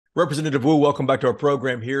Representative Wu, welcome back to our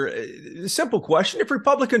program here. Simple question. If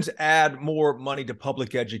Republicans add more money to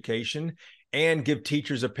public education and give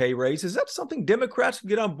teachers a pay raise, is that something Democrats can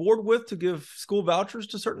get on board with to give school vouchers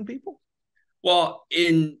to certain people? Well,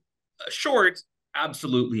 in short,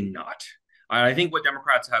 absolutely not. I think what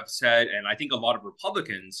Democrats have said, and I think a lot of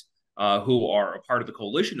Republicans who are a part of the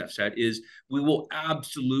coalition have said, is we will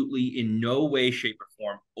absolutely, in no way, shape, or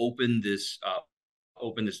form, open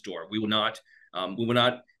this door. We will not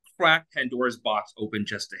crack Pandora's box open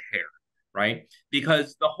just a hair, right?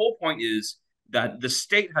 Because the whole point is that the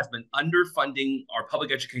state has been underfunding our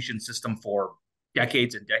public education system for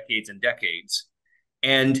decades and decades and decades.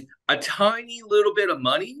 And a tiny little bit of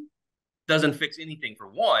money doesn't fix anything, for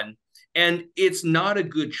one. And it's not a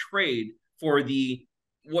good trade for the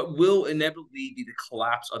what will inevitably be the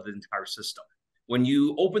collapse of the entire system. When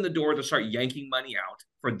you open the door to start yanking money out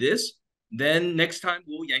for this, then next time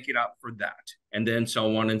we'll yank it out for that, and then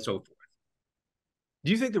so on and so forth.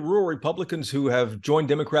 Do you think the rural Republicans who have joined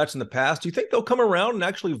Democrats in the past, do you think they'll come around and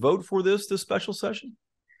actually vote for this special session?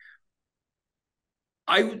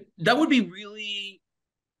 That would be really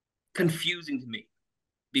confusing to me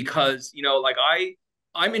because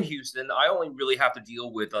I'm in Houston. I only really have to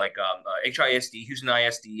deal with HISD, Houston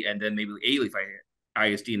ISD, and then maybe A-Leaf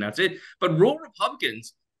ISD, and that's it. But rural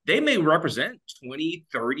Republicans, they may represent 20,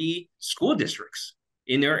 30 school districts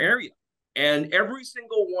in their area. And every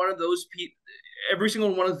single one of those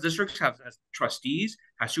districts has trustees,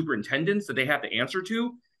 has superintendents that they have to answer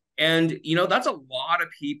to. And, that's a lot of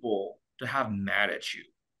people to have mad at you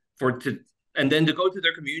and then to go to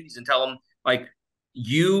their communities and tell them, like,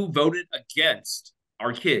 you voted against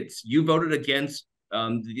our kids. You voted against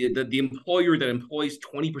the employer that employs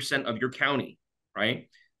 20% of your county, right?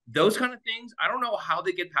 Those kind of things, I don't know how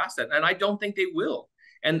they get past that. And I don't think they will.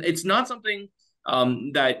 And it's not something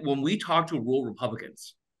that when we talk to rural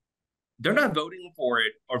Republicans, they're not voting for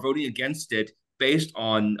it or voting against it based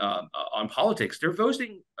on politics. They're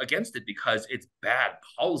voting against it because it's bad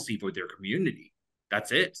policy for their community.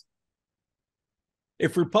 That's it.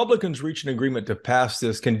 If Republicans reach an agreement to pass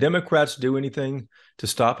this, can Democrats do anything to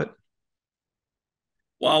stop it?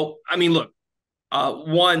 Well, I mean, look,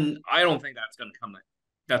 one, I don't think that's going to come.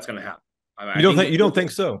 That's going to happen. You don't think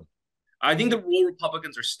so? I think the rural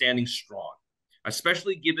Republicans are standing strong,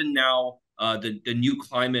 especially given now the new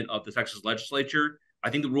climate of the Texas legislature. I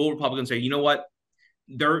think the rural Republicans say, you know what,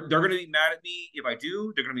 they're going to be mad at me if I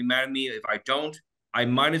do. They're going to be mad at me if I don't. I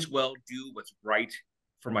might as well do what's right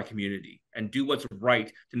for my community and do what's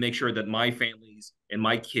right to make sure that my families and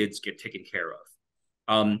my kids get taken care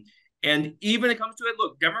of. And even when it comes to it,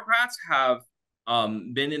 look, Democrats have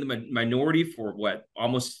been in the minority for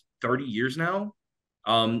almost 30 years now.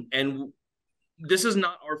 And this is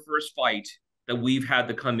not our first fight that we've had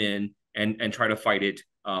to come in and try to fight it,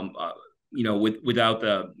 without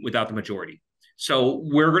the majority. So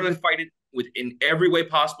we're going to fight it in every way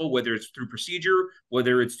possible, whether it's through procedure,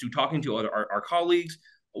 whether it's through talking to our colleagues,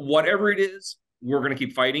 whatever it is, we're going to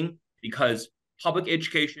keep fighting because public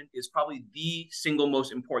education is probably the single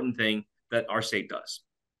most important thing that our state does.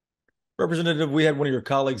 Representative, we had one of your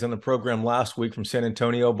colleagues on the program last week from San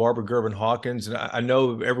Antonio, Barbara Gervin Hawkins, and I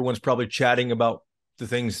know everyone's probably chatting about the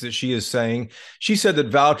things that she is saying. She said that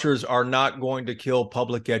vouchers are not going to kill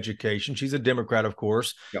public education. She's a Democrat, of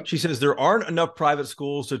course. Yep. She says there aren't enough private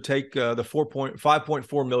schools to take the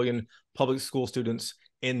 5.4 million public school students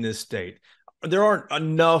in this state. There aren't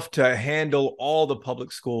enough to handle all the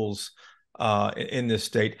public schools in this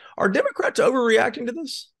state. Are Democrats overreacting to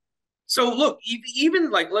this? So look,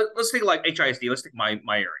 even let's take like HISD, let's take my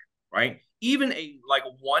area, right? Even a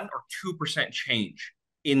 1 or 2% change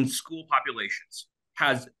in school populations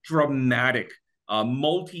has dramatic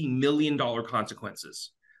multi-million-dollar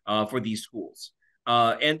consequences for these schools.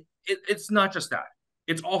 And it's not just that.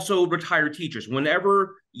 It's also retired teachers.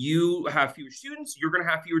 Whenever you have fewer students, you're going to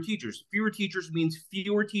have fewer teachers. Fewer teachers means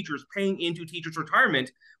fewer teachers paying into teachers'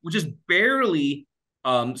 retirement, which is barely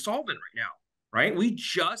solvent right now, right? We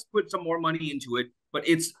just put some more money into it, but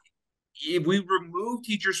if we remove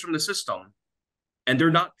teachers from the system and they're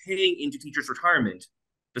not paying into teachers' retirement,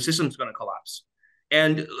 the system's going to collapse.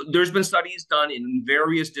 And there's been studies done in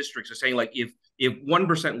various districts saying, like, if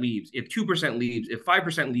 1% leaves, if 2% leaves, if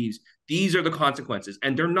 5% leaves, these are the consequences.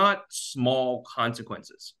 And they're not small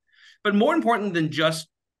consequences. But more important than just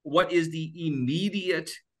what is the immediate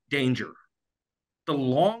danger, the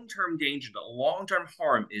long-term danger, the long-term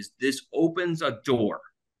harm is this opens a door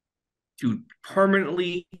to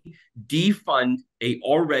permanently defund a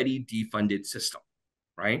already defunded system,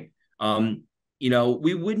 right?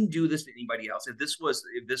 we wouldn't do this to anybody else. If this was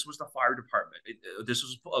the fire department, this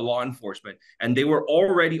was law enforcement, and they were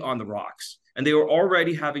already on the rocks, and they were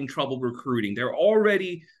already having trouble recruiting. They're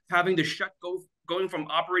already having to going from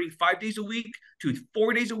operating 5 days a week to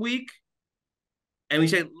 4 days a week. And we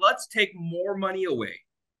say, let's take more money away.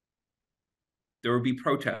 There would be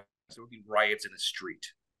protests. There would be riots in the street,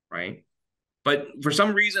 right? But for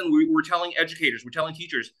some reason, we're telling educators, we're telling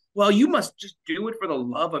teachers, well, you must just do it for the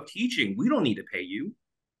love of teaching. We don't need to pay you.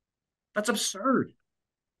 That's absurd.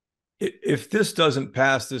 If this doesn't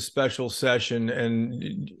pass this special session,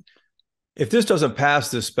 and if this doesn't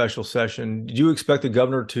pass this special session, do you expect the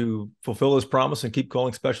governor to fulfill his promise and keep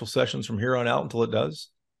calling special sessions from here on out until it does?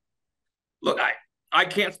 Look, I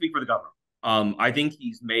can't speak for the governor. I think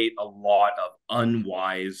he's made a lot of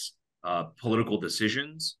unwise political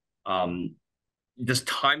decisions. Just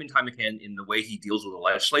time and time again in the way he deals with the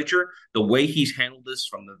legislature, the way he's handled this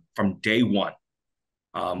from day one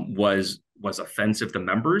was offensive to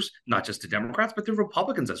members, not just to Democrats, but to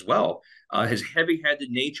Republicans as well. His heavy-handed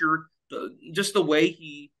nature, just the way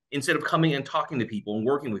he, instead of coming and talking to people and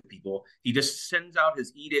working with people, he just sends out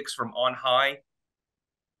his edicts from on high.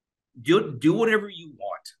 Do whatever you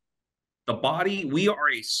want. The body, we are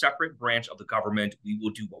a separate branch of the government. We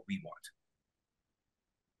will do what we want.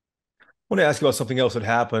 I want to ask you about something else that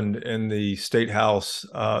happened in the State House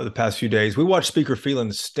the past few days. We watched Speaker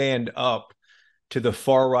Phelan stand up to the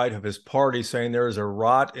far right of his party, saying there is a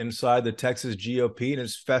rot inside the Texas GOP and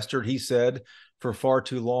it's festered, he said, for far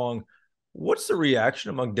too long. What's the reaction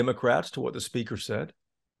among Democrats to what the speaker said?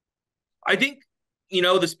 I think,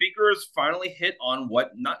 the speaker has finally hit on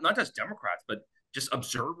what not just Democrats, but just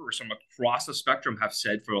observers from across the spectrum have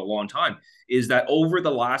said for a long time, is that over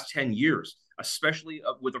the last 10 years, especially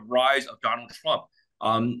with the rise of Donald Trump,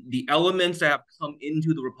 the elements that have come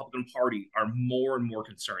into the Republican Party are more and more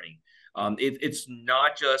concerning. It's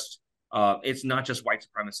not just white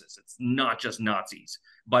supremacists. It's not just Nazis,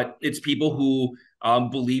 but it's people who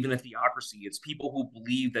believe in a theocracy. It's people who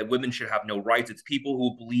believe that women should have no rights. It's people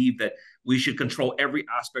who believe that we should control every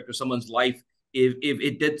aspect of someone's life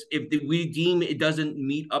if we deem it doesn't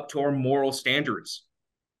meet up to our moral standards.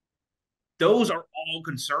 Those are all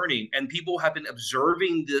concerning, and people have been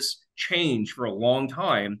observing this change for a long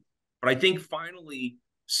time. But I think finally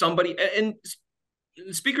somebody, and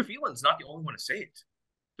Speaker Phelan's not the only one to say it.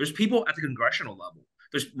 There's people at the congressional level.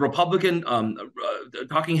 There's Republican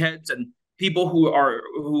talking heads and people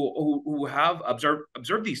who have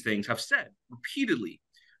observed these things have said repeatedly,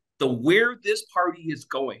 where this party is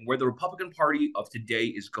going, where the Republican Party of today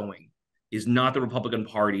is going, is not the Republican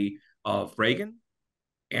Party of Reagan,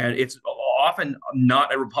 and it's often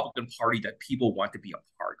not a Republican Party that people want to be a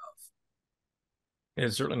part of.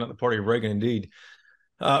 It's certainly not the party of Reagan, indeed.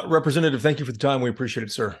 Representative, thank you for the time. We appreciate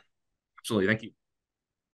it, sir. Absolutely. Thank you.